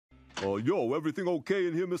Yo, everything okay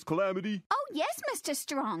in here, Miss Calamity? Oh, yes, Mr.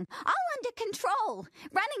 Strong. All under control.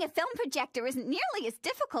 Running a film projector isn't nearly as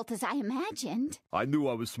difficult as I imagined. I knew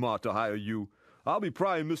I was smart to hire you. I'll be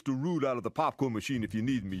prying Mr. Rude out of the popcorn machine if you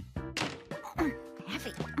need me.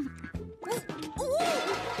 Heavy.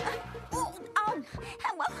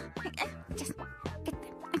 Well, just get there.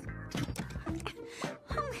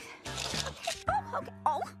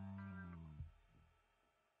 Okay.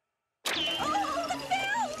 Oh, the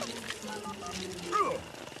film!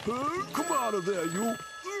 Come out of there, you.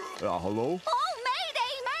 Hello? Oh,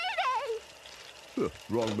 mayday!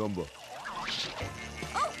 Wrong number.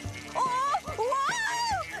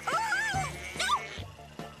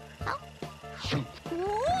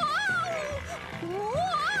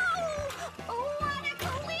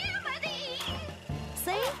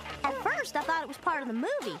 I thought it was part of the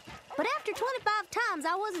movie, but after 25 times,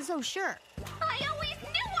 I wasn't so sure. I always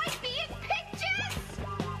knew I'd be in pictures!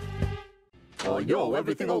 Yo,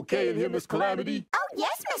 everything okay in here, Miss Calamity? Oh,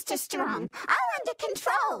 yes, Mr. Strong. All under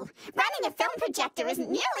control. Running a film projector isn't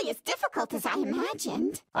nearly as difficult as I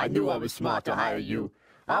imagined. I knew I was smart to hire you.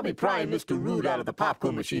 I'll be prying Mr. Rude out of the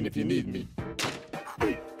popcorn machine if you need me.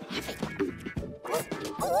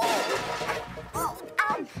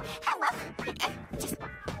 Hello. Just...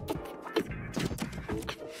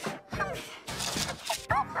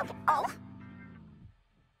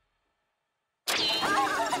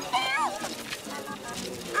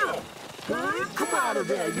 Come out of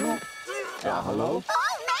there, you. Hello?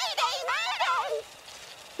 Oh,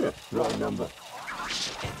 mayday! Wrong number.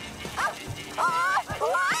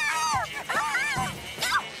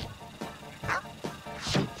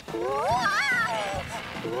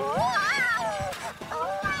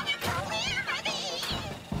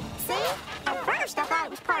 See? At first, I thought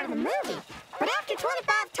it was part of the movie, but after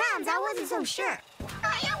 25 times, I wasn't so sure.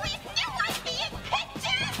 I always knew I'd be in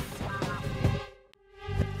pictures!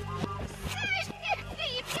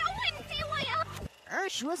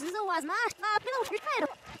 Ich wusste sowas macht, war Pilotschritt.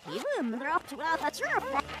 Eben, drauf zu der Surf.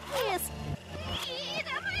 Yes.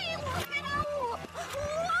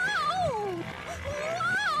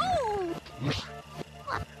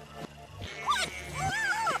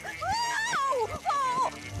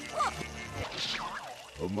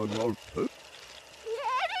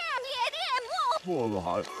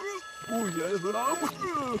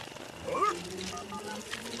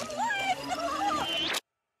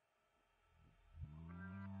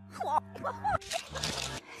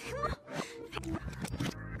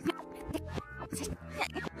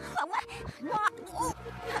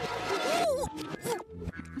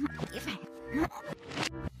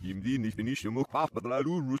 Ich bin nicht immer kraft, aber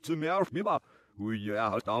du rutschst mir auf mir.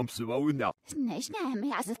 Ja, halt am zu bauen, ja. Nicht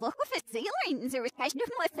mehr, als es look of it, Zealand, so it's kind of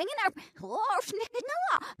my thing in our horse, Nick,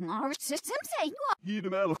 no, our system say, Hier de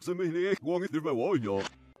melk ze me niet gewoon niet meer woon, ja.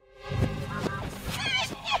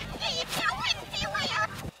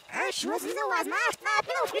 Ich wusste sowas macht, war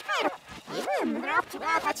Pilotschritt. Eben, drauf zu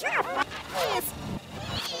der Surf. Yes.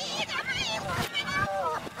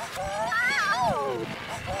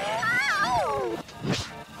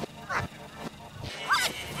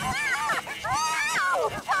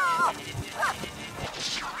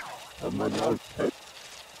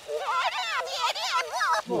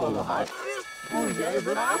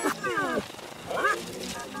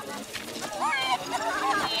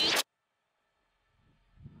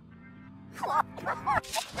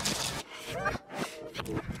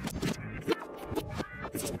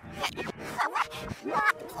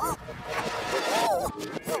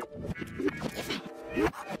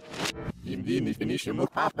 Ich bin nicht immer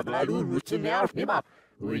kraft, aber du rutschst mir auf mir.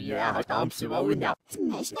 Ja, halt am zu bauen, ja.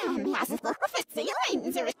 Nicht mehr, als es look of it,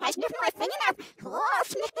 Zealand, so it's kind of my thing in our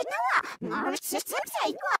horse, Nick, no, our system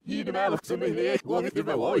say, Hier de melk ze me niet gewoon niet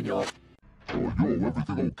meer woon, ja. Yo,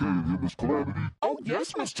 everything okay in here, Miss Calamity? Oh,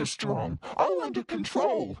 yes, Mr. Strong. All under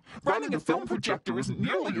control. Running a film projector isn't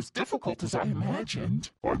nearly as difficult as I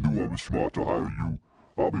imagined. I knew I was smart to hire you.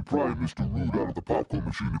 I'll be prying Mr. Rude out of the popcorn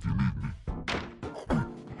machine if you need me.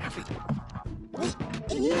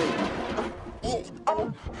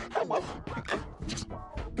 Hello.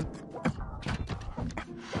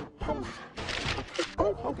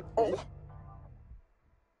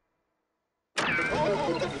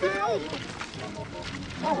 The film!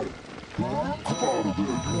 Come out of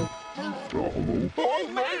there, you. Hello? Oh,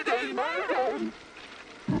 mayday! Wrong number.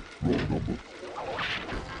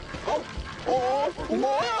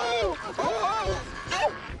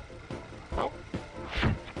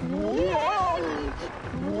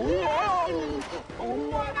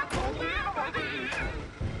 What a calamity!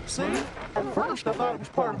 See? At first, I thought it was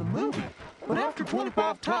part of the movie, but after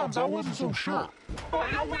 25 times, I wasn't so sure.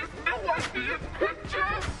 I always knew like me in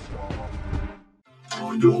pictures.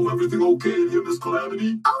 Oh, yo, everything okay in here, Miss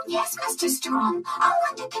Calamity? Oh, yes, Mr. Strong. All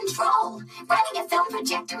under control. Running a film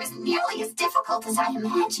projector isn't nearly as difficult as I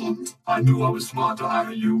imagined. I knew I was smart to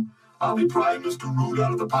hire you. I'll be prying Mr. Rude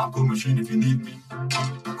out of the popcorn machine if you need me.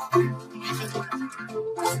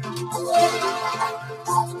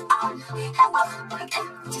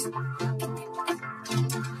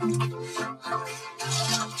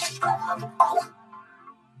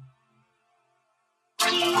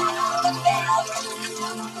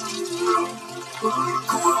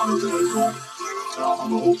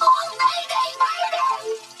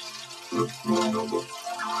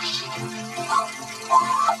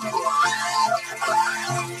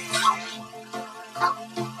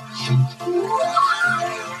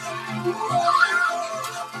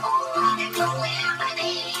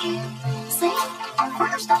 See, at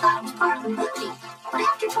first I thought it was part of the movie, but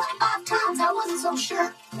after 25 times I wasn't so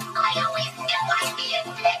sure. I always knew I'd be in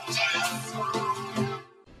pictures.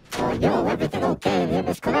 Oh, yo, everything okay in here,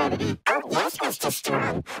 Miss Calamity? Oh, yes, Mr.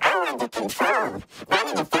 Strong. All under control.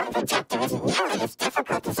 Running a film projector isn't nearly as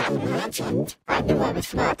difficult as I imagined. I knew I was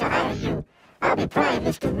smart to hire you. I'll be prying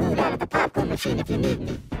Mr. Rude out of the popcorn machine if you need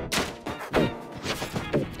me.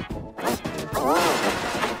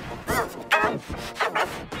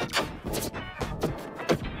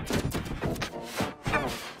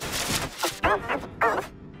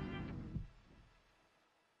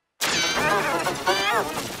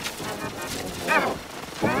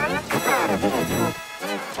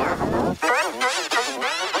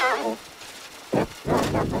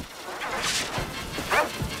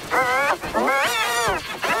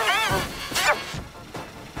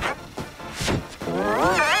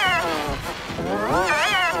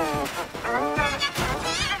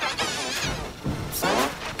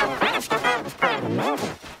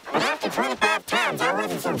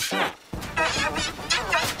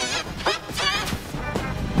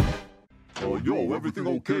 Oh, yo, everything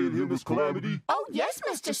okay in here, Miss Calamity? Oh, yes,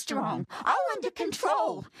 Mr. Strong. All under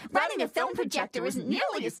control. Running a film projector isn't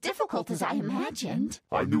nearly as difficult as I imagined.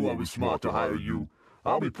 I knew I was smart to hire you.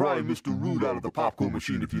 I'll be prying Mr. Rude out of the popcorn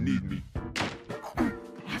machine if you need me.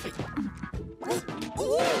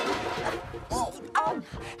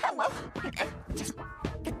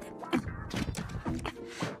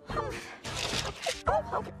 Oh,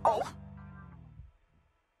 hello. Oh.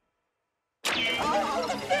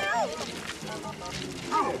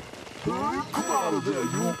 Come out of there,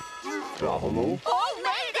 you. Hello? Oh,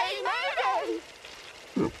 mayday!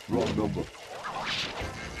 Wrong number.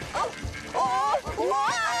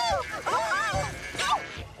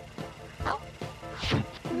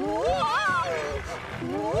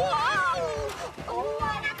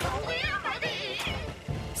 What a calamity!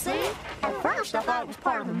 See, at first I thought it was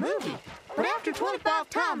part of the movie, but after 25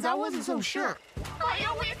 times I wasn't so sure. I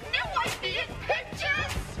always knew I'd be in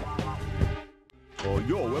pictures! Oh,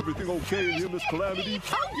 yo, everything okay in here, Miss Calamity?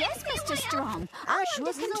 Oh, yes, Mr. Strong. I'm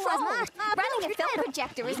under control. Running a film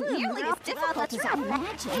projector isn't nearly as difficult as I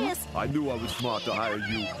imagined. I knew I was smart to hire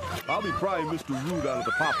you. I'll be prying Mr. Rude out of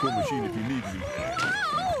the popcorn machine if you need me.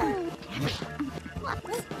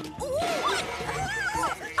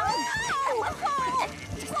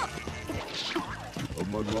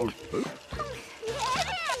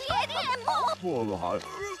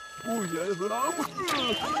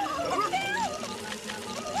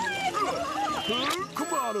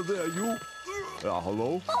 Come out of there, you.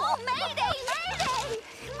 Hello? Oh, mayday!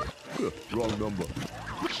 Wrong number.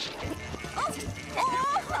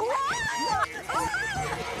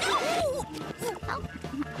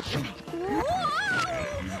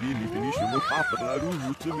 Bine finisce papăra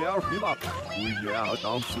rujuță mi-ar fi la. Uia,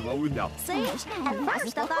 am să mă uneau. See, at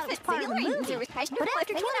first I thought it was part of the movie, but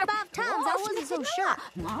after 25 times I wasn't so sure.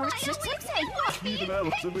 Bine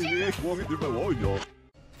mi-ar să mă ieși, oameni de pe oio.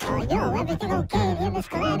 Oh, yo, everything okay in here, Miss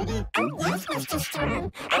Calamity? Oh, yes, Mr.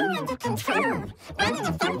 Strong. I'm under control. Running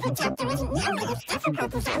a film projector isn't nearly as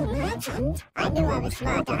difficult as I imagined. I knew I was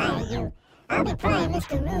smart to hire you. I'll be prying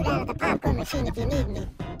Mr. Rude out of the popcorn machine if you need me.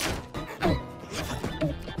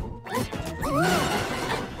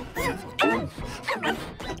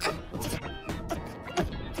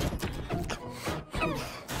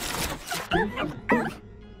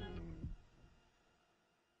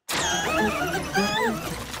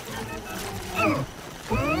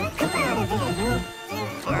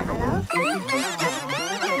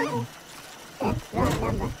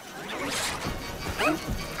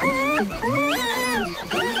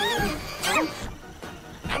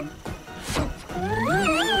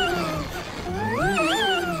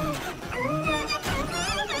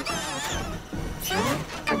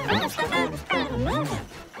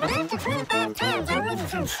 But after 25 times, I wasn't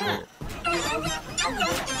so sure.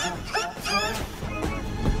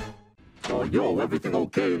 Oh, yo, everything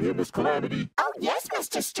okay in here, Miss Calamity? Oh, yes,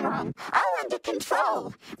 Mr. Strong. All under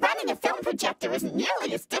control. Running a film projector isn't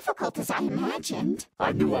nearly as difficult as I imagined.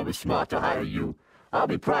 I knew I was smart to hire you. I'll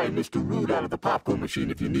be prying Mr. Rude out of the popcorn machine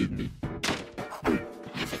if you need me.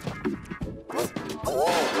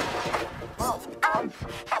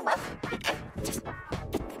 Hello. Just...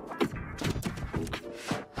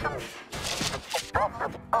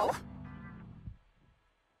 Oh.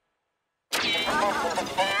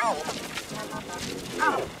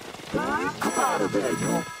 Come out of there,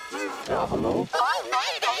 you. Hello? Oh,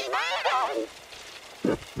 mayday!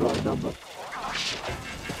 Wrong number.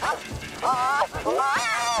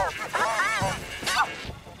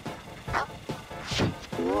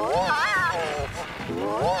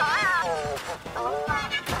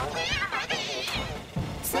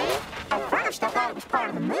 See? At first I thought it was part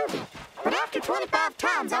of the movie, but after 25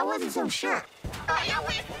 times I wasn't so sure. I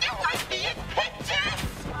always knew I'd be in pictures!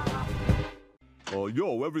 Oh,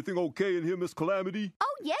 yo, everything okay in here, Miss Calamity?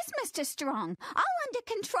 Oh, yes, Mr. Strong. All under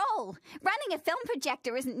control. Running a film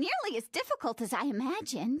projector isn't nearly as difficult as I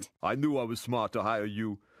imagined. I knew I was smart to hire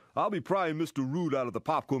you. I'll be prying Mr. Rude out of the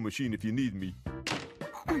popcorn machine if you need me.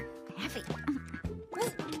 Heavy.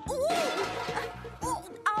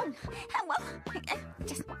 Hello.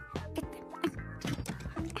 Just get there.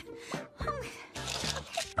 Okay.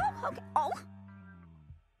 Oh.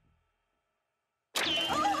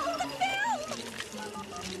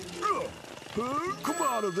 Come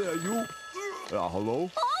out of there, you. Hello?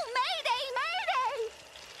 Oh,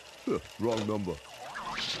 mayday! Wrong number.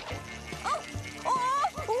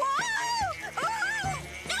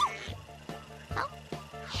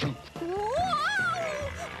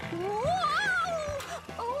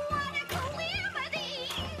 What a calamity!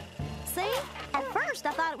 See? At first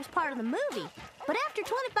I thought it was part of the movie, but after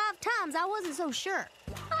 25 times I wasn't so sure.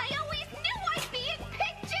 I always knew I'd be in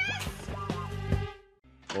pictures!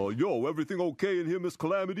 Oh, yo, everything okay in here, Miss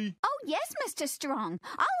Calamity? Oh, yes, Mr. Strong.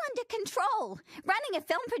 All under control. Running a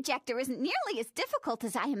film projector isn't nearly as difficult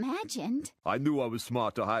as I imagined. I knew I was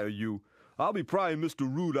smart to hire you. I'll be prying Mr.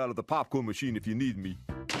 Rude out of the popcorn machine if you need me.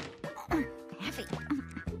 Heavy.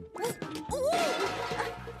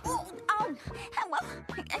 Hello.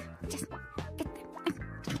 Just get there.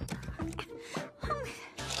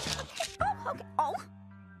 Okay. Oh.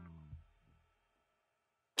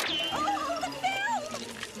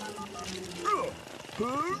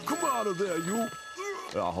 Come out of there, you.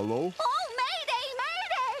 Hello? Oh,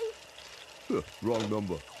 mayday! Wrong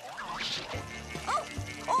number.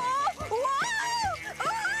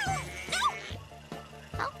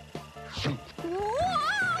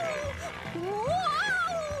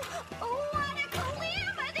 What a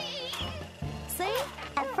calamity! See?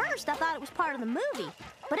 At first I thought it was part of the movie,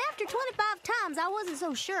 but after 25 times I wasn't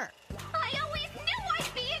so sure. I always knew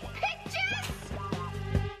I'd be in pictures!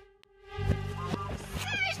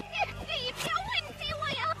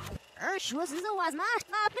 Ich was so was my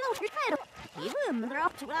pilot. Even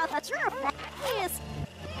drop to that sure. Yes.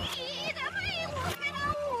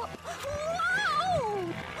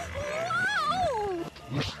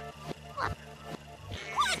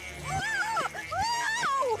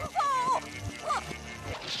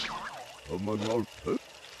 Man har...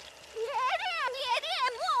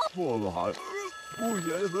 Vallahi. Bu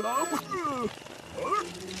jävla...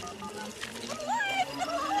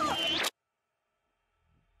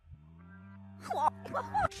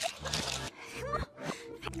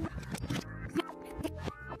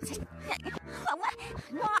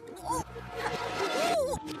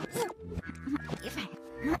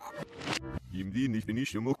 Imdi nicht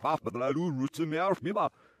nicht im Kopf, aber du rutschst mir auf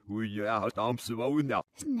mir. Ui, ja, damps du auch nicht.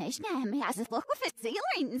 Snishna has a look of its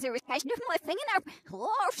ceilings or a cash of my thing in our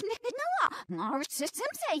large nick our system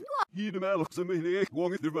say Hier de melk ze me niet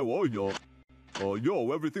gewoon niet meer woon, ja. Oh,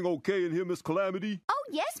 yo, everything okay in here, Miss Calamity? Oh,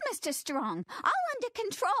 yes, Mr. Strong. All under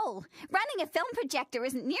control. Running a film projector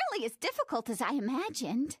isn't nearly as difficult as I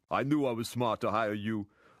imagined. I knew I was smart to hire you.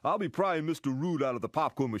 I'll be prying Mr. Rude out of the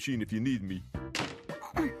popcorn machine if you need me.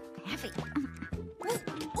 Heavy.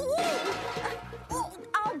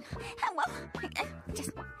 Hello.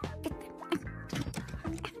 Just get there.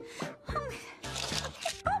 Okay.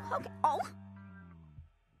 Oh.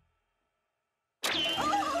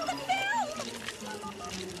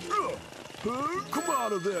 Come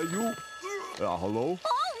out of there, you. Hello?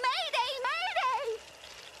 Oh,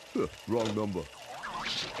 mayday! Wrong number.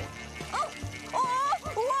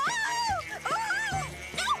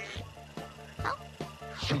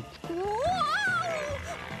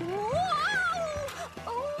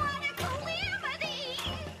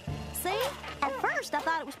 first,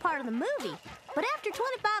 I thought it was part of the movie. But after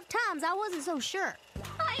 25 times, I wasn't so sure.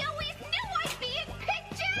 I always knew I'd be in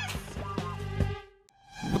pictures!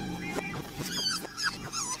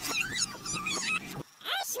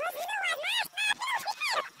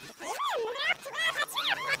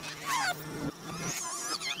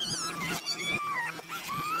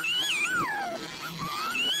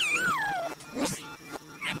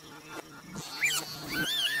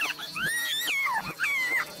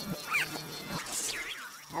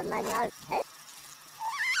 Oh my God.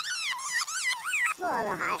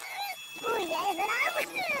 Svara här. Oj, jävlar.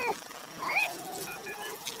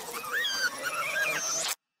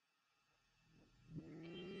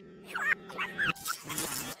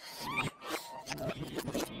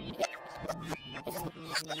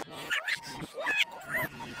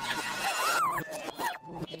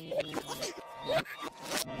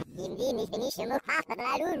 Hindi mi finisce mo papa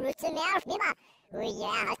la lulu se me alf bima. Oj,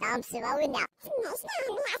 jag tam se va unna.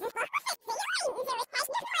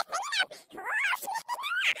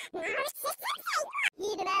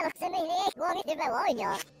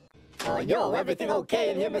 Oh, yo, everything okay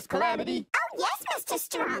in here, Miss Calamity? Oh, yes, Mr.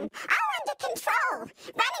 Strong. All under control.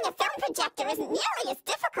 Running a film projector isn't nearly as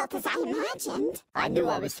difficult as I imagined. I knew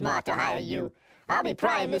I was smart to hire you. I'll be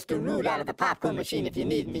prying Mr. Rude out of the popcorn machine if you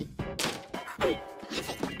need me.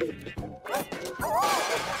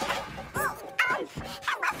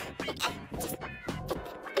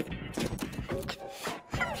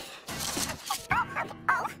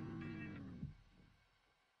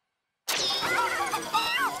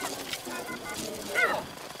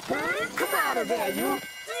 Come out of there, you!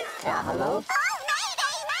 Hello? Oh,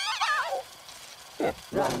 mayday, mayday!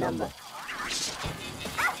 Wrong number.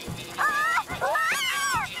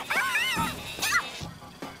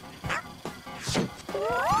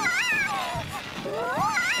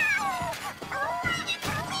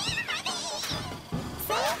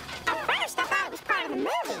 At first, I thought it was part of the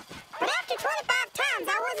movie, but after 25 times,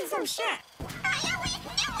 I wasn't so sure. I always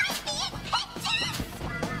knew I'd be in pictures!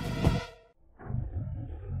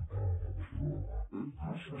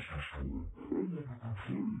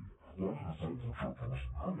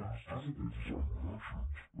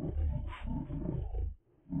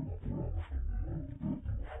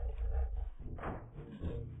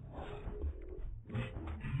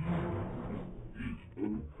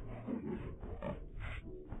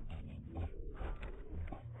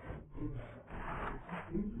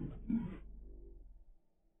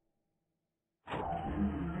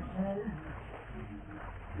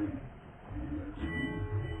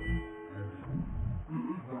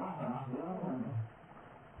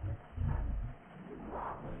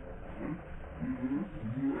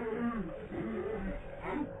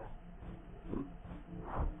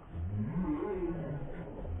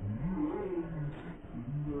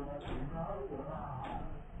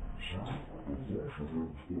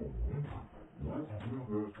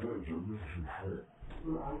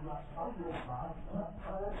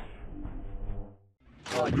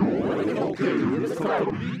 Oh, yo, everything okay in here, Miss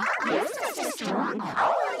Calamity? Yes, Mr. Strong.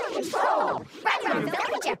 All under control. Running a film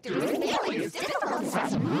projector isn't nearly as difficult as I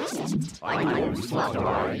imagined. I know I was smart to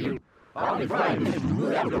hire you. I'll be prying Mr.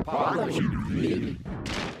 Rude out of the popcorn machine if you need me.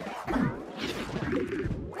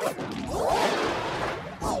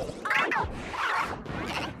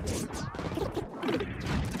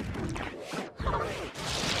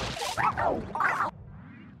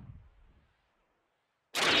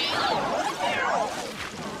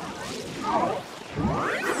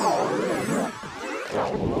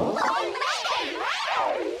 Oh!